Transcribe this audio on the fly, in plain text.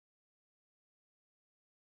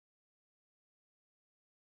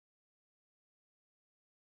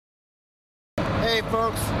Hey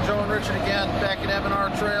folks, Joe and Richard again, back at M&R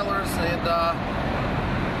Trailers, and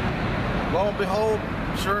lo and behold,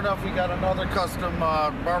 sure enough, we got another custom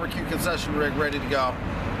barbecue concession rig ready to go.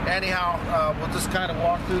 Anyhow, we'll just kind of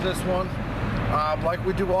walk through this one, like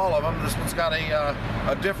we do all of them. This one's got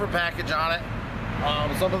a different package on it.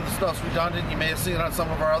 Some of the stuff's redundant. You may have seen it on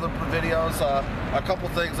some of our other videos. A couple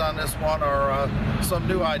things on this one are some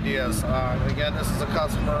new ideas. Again, this is a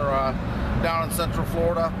customer down in Central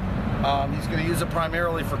Florida. He's going to use it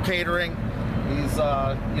primarily for catering. He's,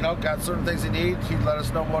 got certain things he needs. He let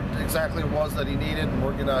us know what exactly it was that he needed, and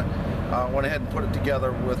we're going to went ahead and put it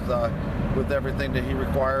together with everything that he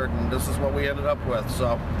required, and this is what we ended up with.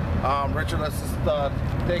 So, Richard, let's just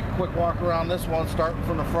take a quick walk around this one, starting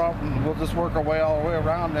from the front, and we'll just work our way all the way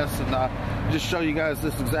around this and just show you guys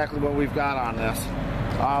this exactly what we've got on this.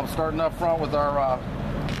 Starting up front with our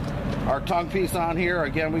tongue piece on here.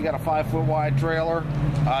 Again, we got a 5-foot wide trailer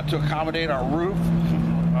to accommodate our roof.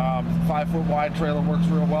 5-foot wide trailer works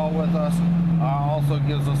real well with us. Also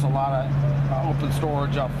gives us a lot of open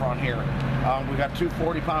storage up front here. We got two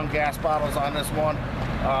 40-pound gas bottles on this one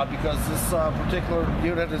because this particular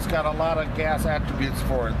unit has got a lot of gas attributes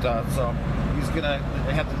for it. So he's going to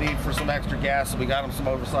have the need for some extra gas, so we got him some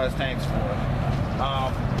oversized tanks for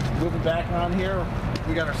it. Moving back on here,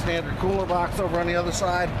 we got our standard cooler box over on the other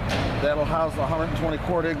side. That'll house the 120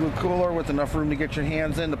 quart igloo cooler with enough room to get your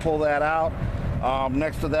hands in to pull that out.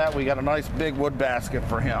 Next to that, we got a nice big wood basket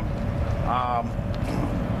for him.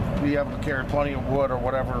 Be able to carry plenty of wood or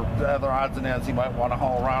whatever other odds and ends he might want to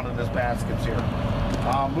haul around in his baskets here.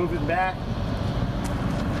 Moving back,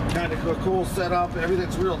 kind of a cool setup.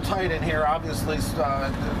 Everything's real tight in here. Obviously,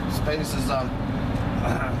 space is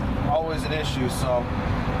always an issue, so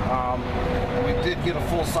we did get a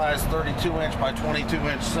full-size 32-inch by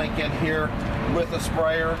 22-inch sink in here with a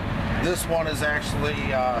sprayer. This one is actually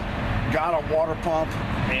got a water pump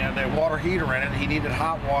and a water heater in it. He needed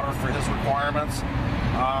hot water for his requirements,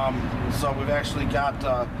 so we've actually got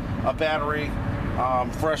a battery,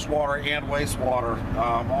 fresh water and wastewater,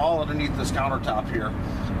 all underneath this countertop here.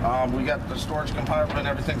 We got the storage compartment.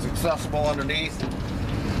 Everything's accessible underneath.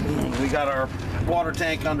 We got our water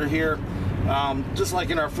tank under here. Just like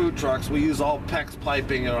in our food trucks, we use all PEX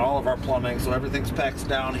piping in all of our plumbing, so everything's PEX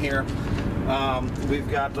down here. We've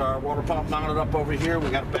got our water pump mounted up over here. We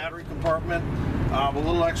got a battery compartment, a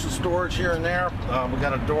little extra storage here and there. We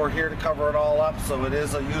got a door here to cover it all up, so it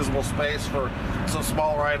is a usable space for some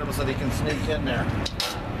smaller items that he can sneak in there.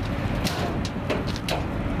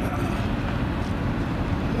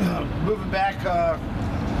 Moving back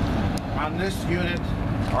on this unit,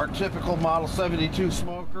 our typical Model 72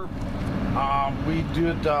 smoker. We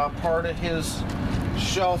did part of his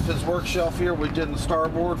shelf, his work shelf here, we did in the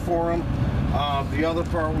starboard for him. The other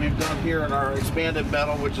part we've done here in our expanded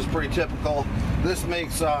metal, which is pretty typical. This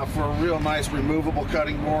makes for a real nice removable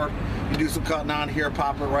cutting board. You do some cutting on here,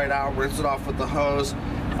 pop it right out, rinse it off with the hose.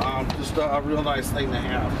 Just a real nice thing to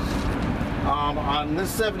have. On this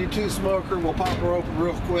 72 smoker, we'll pop her open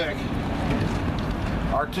real quick.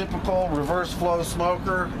 Our typical reverse flow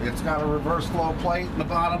smoker, it's got a reverse flow plate in the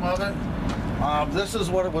bottom of it. This is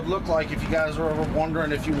what it would look like if you guys are ever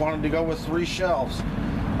wondering if you wanted to go with 3 shelves.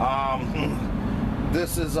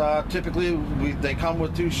 This is typically, they come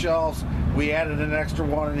with 2 shelves. We added an extra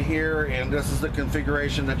one in here, and this is the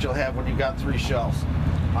configuration that you'll have when you got 3 shelves.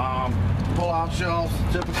 Pull-out shelves,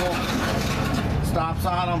 typical. Stops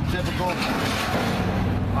on them, typical.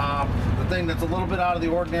 The thing that's a little bit out of the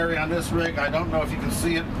ordinary on this rig, I don't know if you can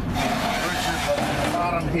see it, Richard, but at the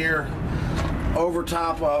bottom here, over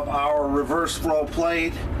top of our reverse flow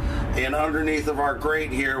plate and underneath of our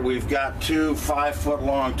grate here, we've got 2 5-foot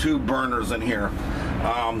long tube burners in here.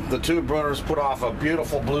 The tube burners put off a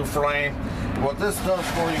beautiful blue flame. What this does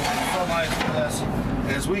for you, what's so nice for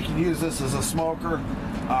this, is we can use this as a smoker.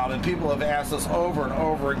 And people have asked us over and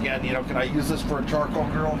over again, can I use this for a charcoal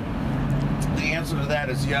grill? The answer to that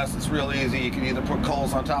is yes. It's real easy. You can either put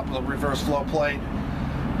coals on top of the reverse flow plate,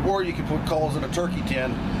 or you can put coals in a turkey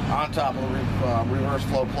tin on top of the reverse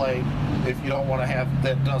flow plate if you don't want to have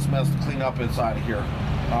that dust mess to clean up inside of here.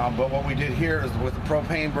 But what we did here is with the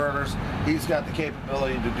propane burners, he's got the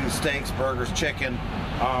capability to do steaks, burgers, chicken,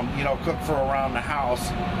 cook for around the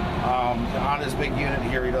house. On his big unit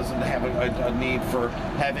here, he doesn't have a need for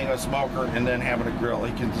having a smoker and then having a grill.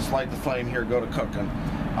 He can just light the flame here, go to cooking.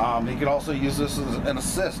 He can also use this as an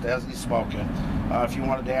assist as he's smoking if you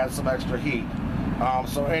wanted to add some extra heat.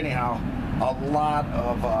 So anyhow, a lot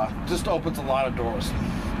of, just opens a lot of doors.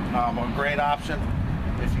 A great option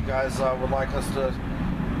if you guys would like us to,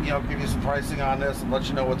 give you some pricing on this and let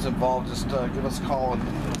you know what's involved. Just give us a call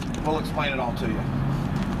and we'll explain it all to you.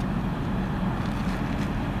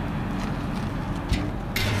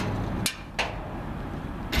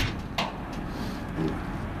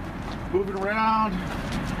 Moving around,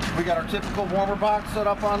 we got our typical warmer box set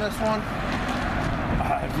up on this one.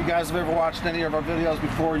 If you guys have ever watched any of our videos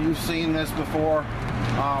before, you've seen this before.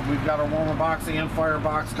 We've got our warmer box and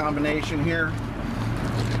firebox combination here.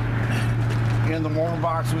 In the warmer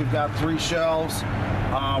box, we've got 3 shelves.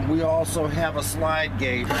 We also have a slide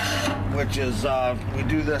gate, which is, we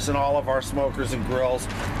do this in all of our smokers and grills.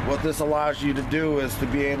 What this allows you to do is to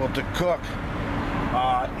be able to cook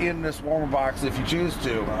in this warmer box if you choose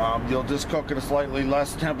to. You'll just cook at a slightly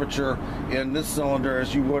less temperature in this cylinder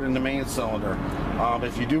as you would in the main cylinder.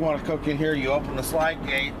 If you do want to cook in here, you open the slide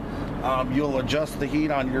gate. You'll adjust the heat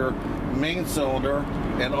on your main cylinder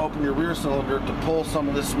and open your rear cylinder to pull some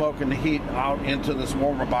of the smoke and the heat out into this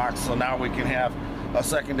warmer box, so now we can have a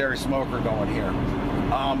secondary smoker going here.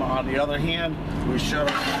 On the other hand, we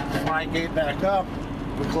shut our slide gate back up,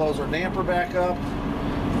 we close our damper back up,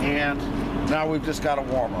 and now we've just got a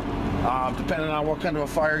warmer. Depending on what kind of a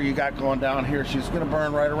fire you got going down here, she's going to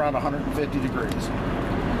burn right around 150 degrees.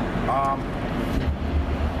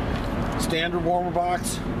 Standard warmer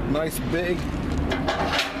box, nice big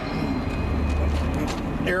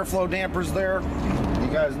airflow dampers there. You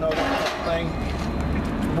guys know that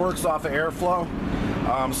thing works off of airflow.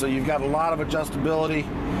 So you've got a lot of adjustability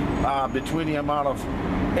between the amount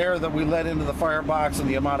of air that we let into the firebox and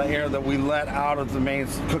the amount of air that we let out of the main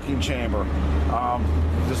cooking chamber.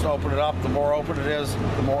 Just open it up. The more open it is,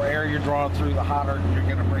 the more air you're drawing through, the hotter you're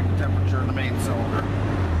going to bring the temperature in the main cylinder.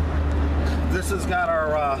 This has got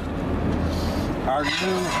our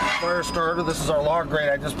new fire starter. This is our log grate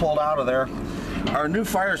I just pulled out of there. Our new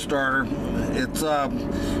fire starter, it's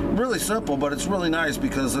really simple, but it's really nice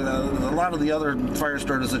because a lot of the other fire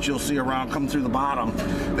starters that you'll see around come through the bottom,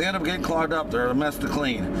 they end up getting clogged up. They're a mess to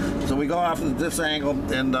clean. So we go off at this angle,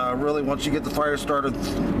 and really once you get the fire starter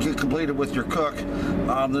completed with your cook,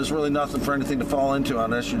 there's really nothing for anything to fall into on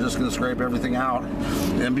this. You're just going to scrape everything out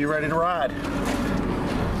and be ready to ride.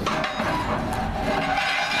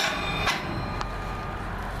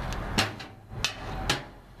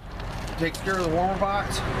 Takes care of the warmer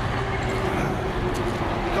box.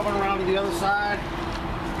 Coming around to the other side,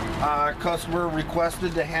 customer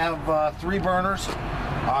requested to have 3 burners.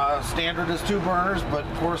 Standard is 2 burners, but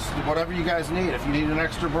of course, whatever you guys need. If you need an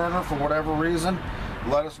extra burner for whatever reason,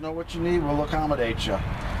 let us know what you need. We'll accommodate you.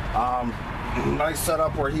 Nice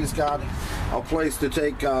setup where he's got a place to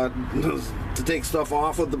take stuff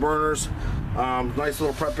off of the burners. Nice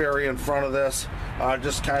little prep area in front of this.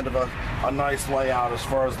 Just kind of a nice layout as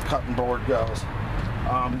far as the cutting board goes.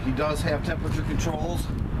 He does have temperature controls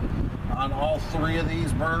on all 3 of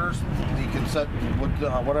these burners. You can set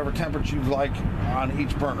whatever temperature you like on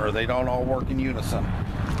each burner. They don't all work in unison.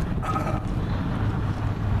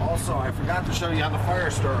 Also, I forgot to show you on the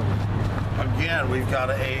fire starter. Again, we've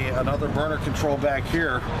got another burner control back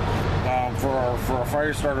here for our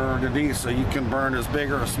fire starter underneath, so you can burn as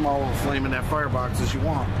big or as small of a flame in that firebox as you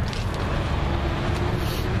want.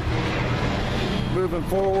 Moving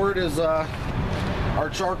forward is our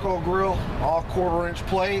charcoal grill, all 1/4-inch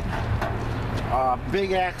plate.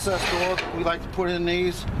 Big access door we like to put in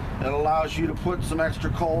these. It allows you to put some extra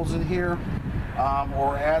coals in here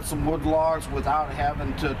or add some wood logs without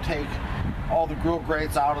having to take all the grill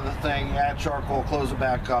grates out of the thing, add charcoal, close it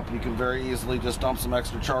back up. You can very easily just dump some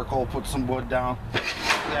extra charcoal, put some wood down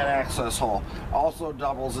that access hole. Also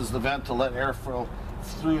doubles as the vent to let air flow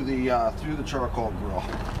through the charcoal grill.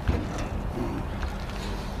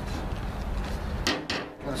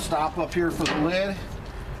 Gonna stop up here for the lid.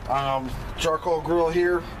 Charcoal grill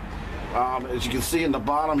here. As you can see in the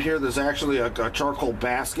bottom here, there's actually a charcoal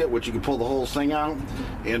basket which you can pull the whole thing out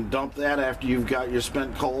and dump that after you've got your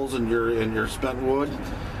spent coals and your spent wood.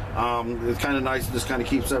 It's kind of nice. It just kind of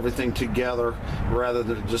keeps everything together rather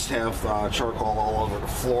than just have charcoal all over the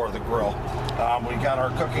floor of the grill. We got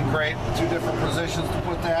our cooking grate, 2 different positions to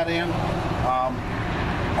put that in.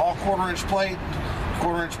 All 1/4-inch plate.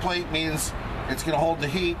 1/4-inch plate means it's going to hold the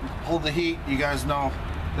heat. Hold the heat. You guys know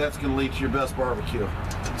that's going to lead to your best barbecue.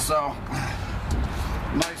 So,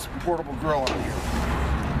 nice portable grill in here.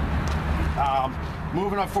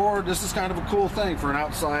 Moving up forward, this is kind of a cool thing for an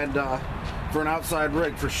outside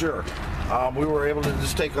rig for sure. We were able to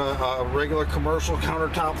just take a regular commercial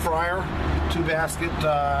countertop fryer, 2 basket,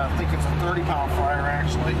 I think it's a 30-pound fryer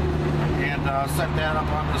actually, and set that up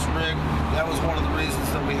on this rig. That was one of the reasons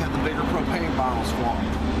that we had the bigger propane bottles for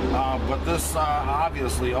them. But this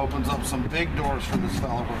obviously opens up some big doors for this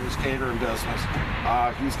fellow with his catering business.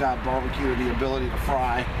 He's got barbecue, the ability to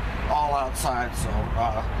fry all outside, so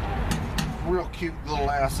real cute little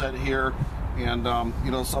asset here, and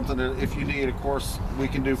you know, something that if you need, of course, we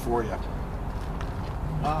can do for you.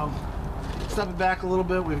 Stepping back a little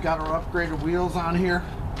bit, we've got our upgraded wheels on here.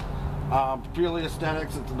 Purely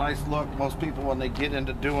aesthetics, it's a nice look. Most people, when they get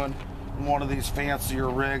into doing one of these fancier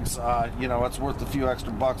rigs, you know, it's worth a few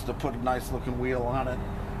extra bucks to put a nice looking wheel on it.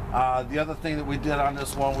 The other thing that we did on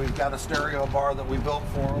this one, we've got a stereo bar that we built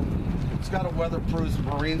for them. It's got a weatherproof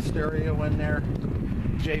marine stereo in there,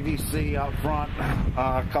 JVC out front,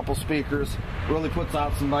 a couple speakers, really puts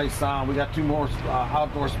out some nice sound. We got 2 more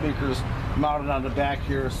outdoor speakers mounted on the back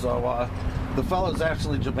here. So the fellow's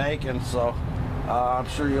actually Jamaican, so I'm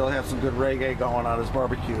sure you'll have some good reggae going on his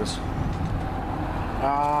barbecues.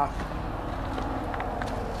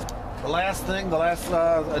 The last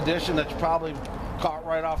addition that you probably caught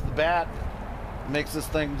right off the bat, makes this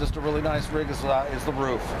thing just a really nice rig, is the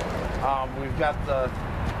roof. We've got the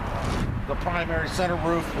primary center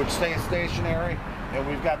roof, which stays stationary, and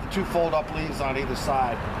we've got the 2 fold-up leaves on either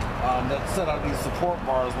side that sit on these support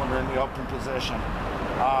bars when they're in the open position.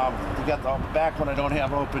 We got the back one I don't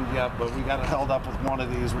have opened yet, but we got it held up with one of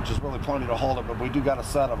these, which is really plenty to hold it, but we do got a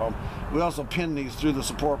set of them. We also pin these through the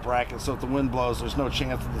support bracket, so if the wind blows, there's no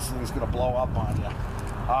chance that this thing's going to blow up on you.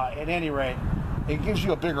 At any rate, it gives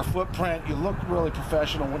you a bigger footprint. You look really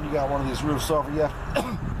professional when you got one of these roofs over you.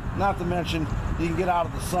 Not to mention, you can get out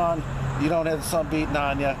of the sun. You don't have the sun beating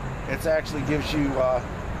on you. It actually gives you a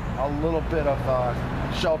little bit of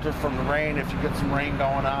shelter from the rain if you get some rain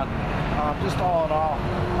going on. Just all in all,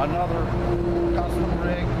 another custom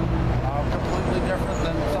rig, completely different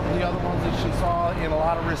than some of the other ones that you saw in a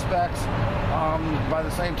lot of respects. By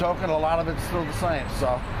the same token, a lot of it's still the same.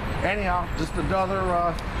 So anyhow, just another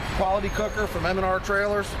quality cooker from M&R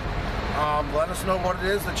Trailers. Let us know what it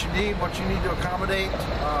is that you need, what you need to accommodate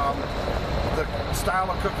the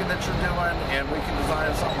style of cooking that you're doing, and we can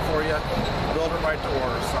design something for you, build it right to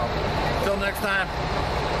order. So until next time,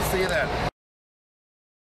 see you then.